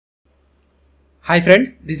Hi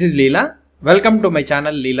friends, this is Leela. Welcome to my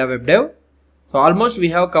channel Leela Web Dev. So almost we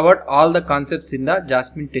have covered all the concepts in the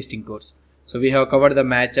Jasmine testing course. So we have covered the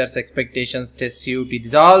matchers, expectations, test suite.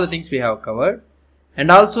 These are all the things we have covered. And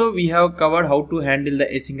also we have covered how to handle the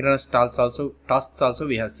asynchronous tasks also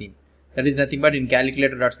we have seen. That is nothing but in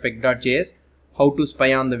calculator.spec.js, how to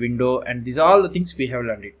spy on the window, and these are all the things we have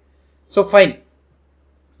learned it. So fine.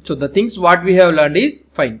 So the things what we have learned is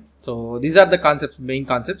fine. So these are the concepts, main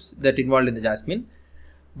concepts that involved in the Jasmine.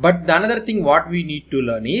 But the another thing what we need to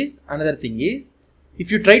learn is,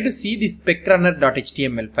 if you try to see the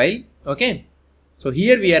specrunner.html file, okay. So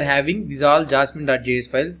here we are having these all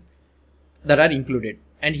jasmine.js files that are included.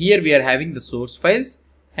 And here we are having the source files,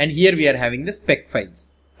 and here we are having the spec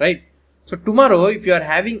files, right? So tomorrow if you are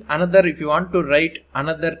having if you want to write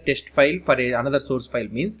another test file for another source file,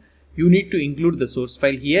 means you need to include the source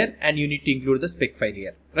file here and you need to include the spec file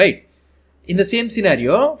here, right? In the same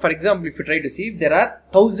scenario, for example, if you try to see, if there are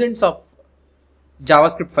thousands of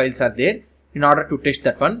JavaScript files are there in order to test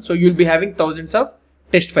that one, so you will be having thousands of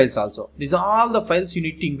test files also. These are all the files you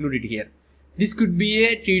need to include it here. This could be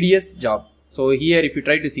a tedious job. So here if you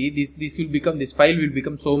try to see, this file will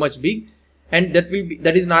become so much big, and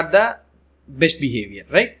that is not the best behavior,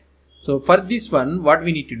 right? So for this one, what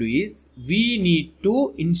we need to do is, we need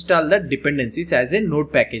to install the dependencies as a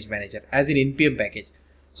node package manager, as an Npm package.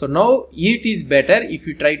 So now it is better if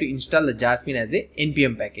you try to install the Jasmine as a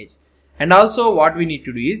Npm package. And also what we need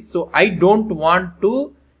to do is, so I don't want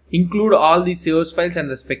to include all the source files and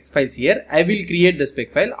the specs files here. I will create the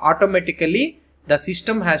spec file. Automatically the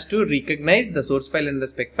system has to recognize the source file and the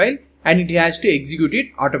spec file, and it has to execute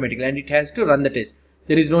it automatically, and it has to run the test.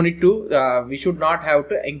 There is no need to, we should not have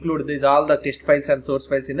to include all the test files and source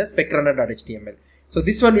files in the specrunner.html. So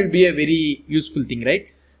this one will be a very useful thing, right?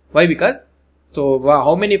 Why? Because, so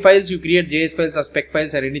how many files you create, JS files or spec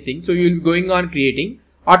files or anything, so you will be going on creating,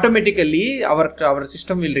 automatically our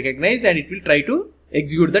system will recognize and it will try to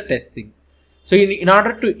execute the test thing. So in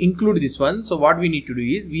order to include this one, so what we need to do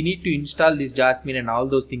is, we need to install this Jasmine and all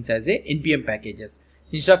those things as a Npm packages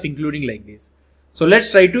instead of including like this. So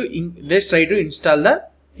let's try to install the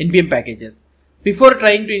Npm packages. Before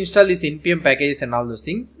trying to install this Npm packages and all those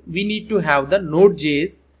things, we need to have the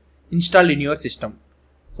Node.js installed in your system.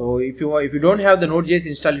 So if you don't have the Node.js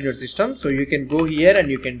installed in your system, so you can go here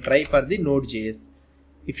and you can try for the Node.js.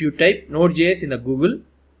 If you type Node.js in the Google,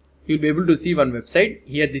 you'll be able to see one website.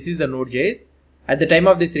 Here this is the Node.js. At the time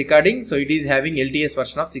of this recording, so it is having LTS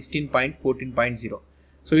version of 16.14.0.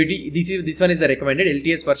 So this one is the recommended,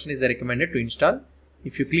 LTS version is the recommended to install.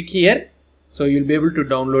 If you click here, so you'll be able to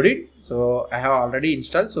download it. So I have already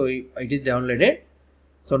installed, so it is downloaded.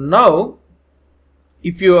 So now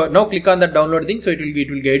if you now click on the download thing, so it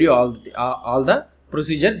will guide you all the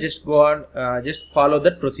procedure. Just go on, just follow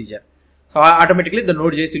that procedure. So automatically the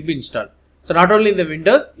Node.js will be installed. So not only in the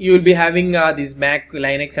Windows, you will be having this Mac,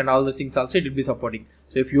 Linux and all those things also it will be supporting.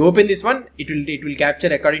 So if you open this one, it will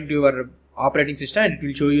capture according to your operating system, and it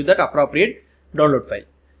will show you that appropriate download file.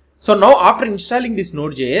 So now after installing this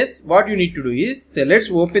Node.js, what you need to do is, so let's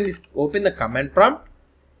open the command prompt,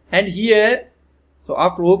 and here, so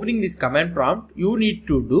after opening this command prompt, you need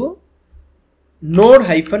to do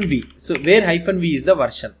node-v. So where -v is the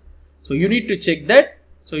version. So you need to check that.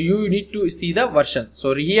 So you need to see the version.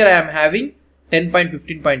 So here I am having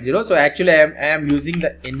 10.15.0. So actually I am using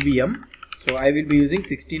the NVM. So I will be using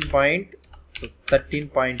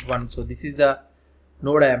 13.1. So this is the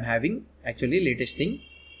node I am having, actually latest thing.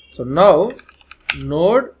 So now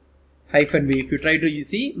node-v, if you try to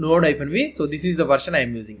see node-v, so this is the version I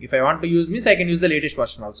am using. If I want to use means I can use the latest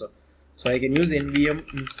version also. So I can use nvm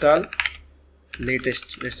install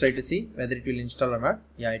latest. Let's try to see whether it will install or not.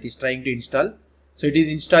 Yeah, it is trying to install. So it is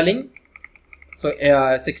installing. So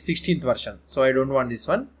 16th version. So I don't want this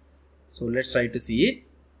one. So let's try to see it.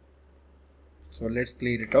 So let's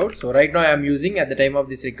clear it out. So right now I am using, at the time of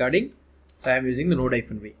this recording, so I am using the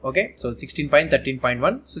node-v. Okay. So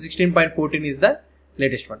 16.13.1. So 16.14 is the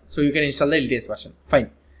latest one. So you can install the LTS version. Fine.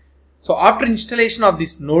 So after installation of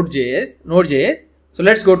this Node.js, so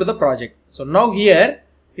let's go to the project. So now here,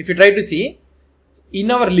 if you try to see, in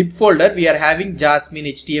our lib folder, we are having Jasmine,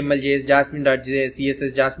 HTML.js, Jasmine.js,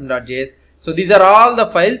 CSS, Jasmine.js. So these are all the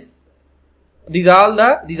files. These all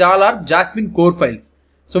are Jasmine core files.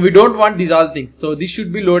 So we don't want these all things. So this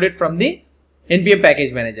should be loaded from the Npm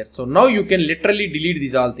package manager. So now you can literally delete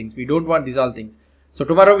these all things. We don't want these all things. So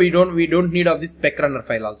tomorrow we don't need of this spec runner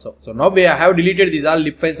file also. So now we have deleted these all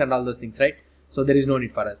lib files and all those things, right? So there is no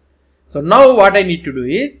need for us. So now what I need to do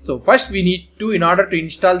is, so first we need to, in order to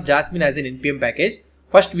install Jasmine as an Npm package,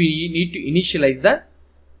 first we need to initialize the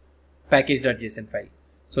package.json file.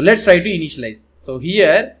 So let's try to initialize. So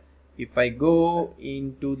here, if I go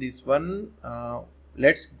into this one,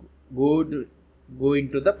 let's go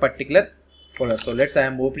into the particular folder. So let's say I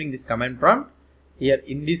am opening this command prompt. Here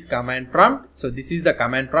in this command prompt, so this is the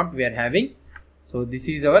command prompt we are having. So this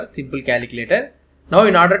is our simple calculator. Now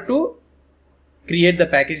in order to create the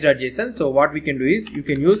package.json, so what we can do is you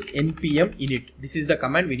can use npm init. This is the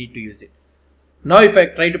command we need to use it. Now if I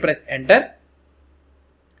try to press enter,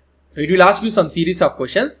 so it will ask you some series of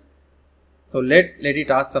questions. So let it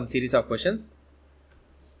ask some series of questions.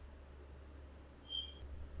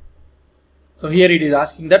 So here it is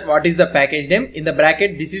asking that what is the package name. In the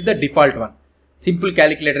bracket, this is the default one. Simple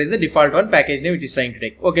calculator is the default one, package name it is trying to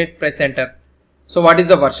take. Okay, press enter. So what is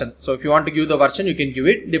the version? So if you want to give the version, you can give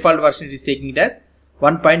it. Default version it is taking it as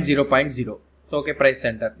 1.0.0. So okay, press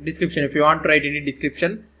enter. Description, if you want to write any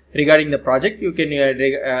description regarding the project, you can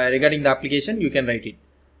regarding the application, you can write it.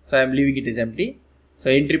 So I am leaving it as empty. So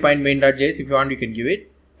entry point main.js, if you want, you can give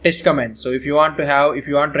it. Test command. So if you want to have, if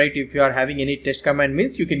you are having any test command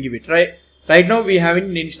means you can give it. Right now we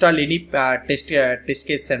haven't installed any test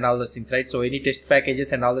case and all those things, right? So any test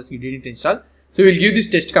packages and all those you didn't install. So we'll give this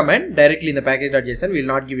test command directly in the package.json. We will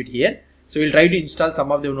not give it here. So we'll try to install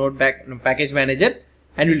some of the node package managers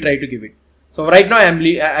and we'll try to give it. So right now I'm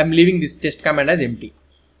leaving this test command as empty,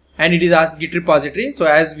 and it is asked Git repository. So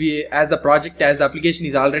as the application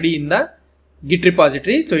is already in the Git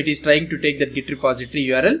repository, so it is trying to take that Git repository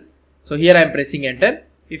URL. So here I am pressing enter.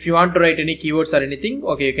 If you want to write any keywords or anything,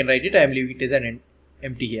 okay, you can write it. I am leaving it as an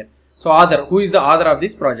empty here. So author, who is the author of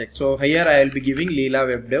this project? So here I will be giving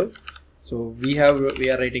leelawebdev. So we are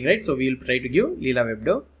writing, right? So we will try to give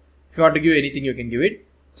leelawebdev. If you want to give anything, you can give it.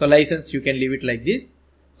 So license, you can leave it like this.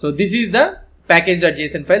 So this is the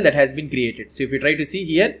package.json file that has been created. So if you try to see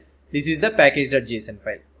here, this is the package.json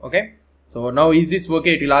file. Okay. So now is this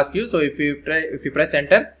okay? It will ask you. So if you press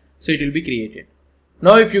enter, so it will be created.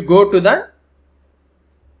 Now if you go to the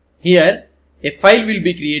here, a file will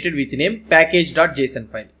be created with name package.json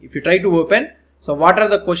file. If you try to open, so what are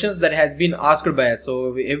the questions that has been asked by us?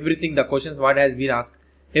 So everything, the questions what has been asked,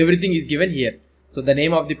 everything is given here. So the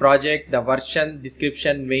name of the project, the version,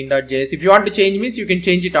 description, main.js. If you want to change means you can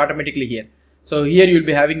change it automatically here. So here you will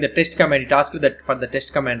be having the test command. It asks you that for the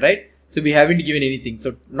test command, right? So we haven't given anything.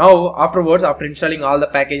 So now afterwards, after installing all the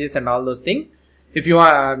packages and all those things, if you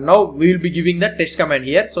are now we will be giving the test command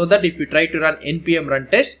here, so that if you try to run npm run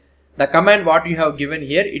test, the command what you have given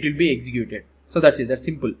here, it will be executed. So that's it. That's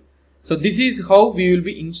simple. So this is how we will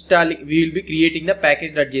be installing, we will be creating the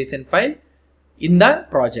package.json file in the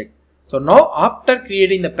project. So now after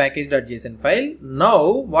creating the package.json file, now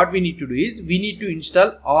what we need to do is we need to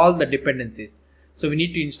install all the dependencies. So we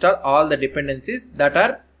need to install all the dependencies that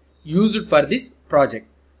are used for this project.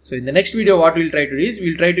 So in the next video, what we'll try to do is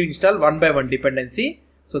we'll try to install one by one dependency.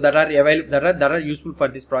 So that are available, that are useful for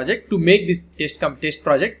this project to make this test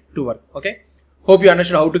project to work. Okay. Hope you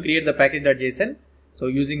understood how to create the package.json. So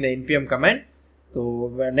using the npm command. So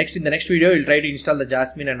in the next video, we'll try to install the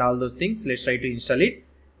Jasmine and all those things. Let's try to install it.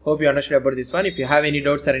 Hope you understood about this one. If you have any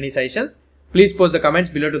doubts or any suggestions, please post the comments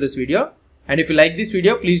below to this video. And if you like this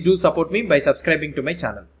video, please do support me by subscribing to my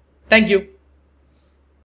channel. Thank you.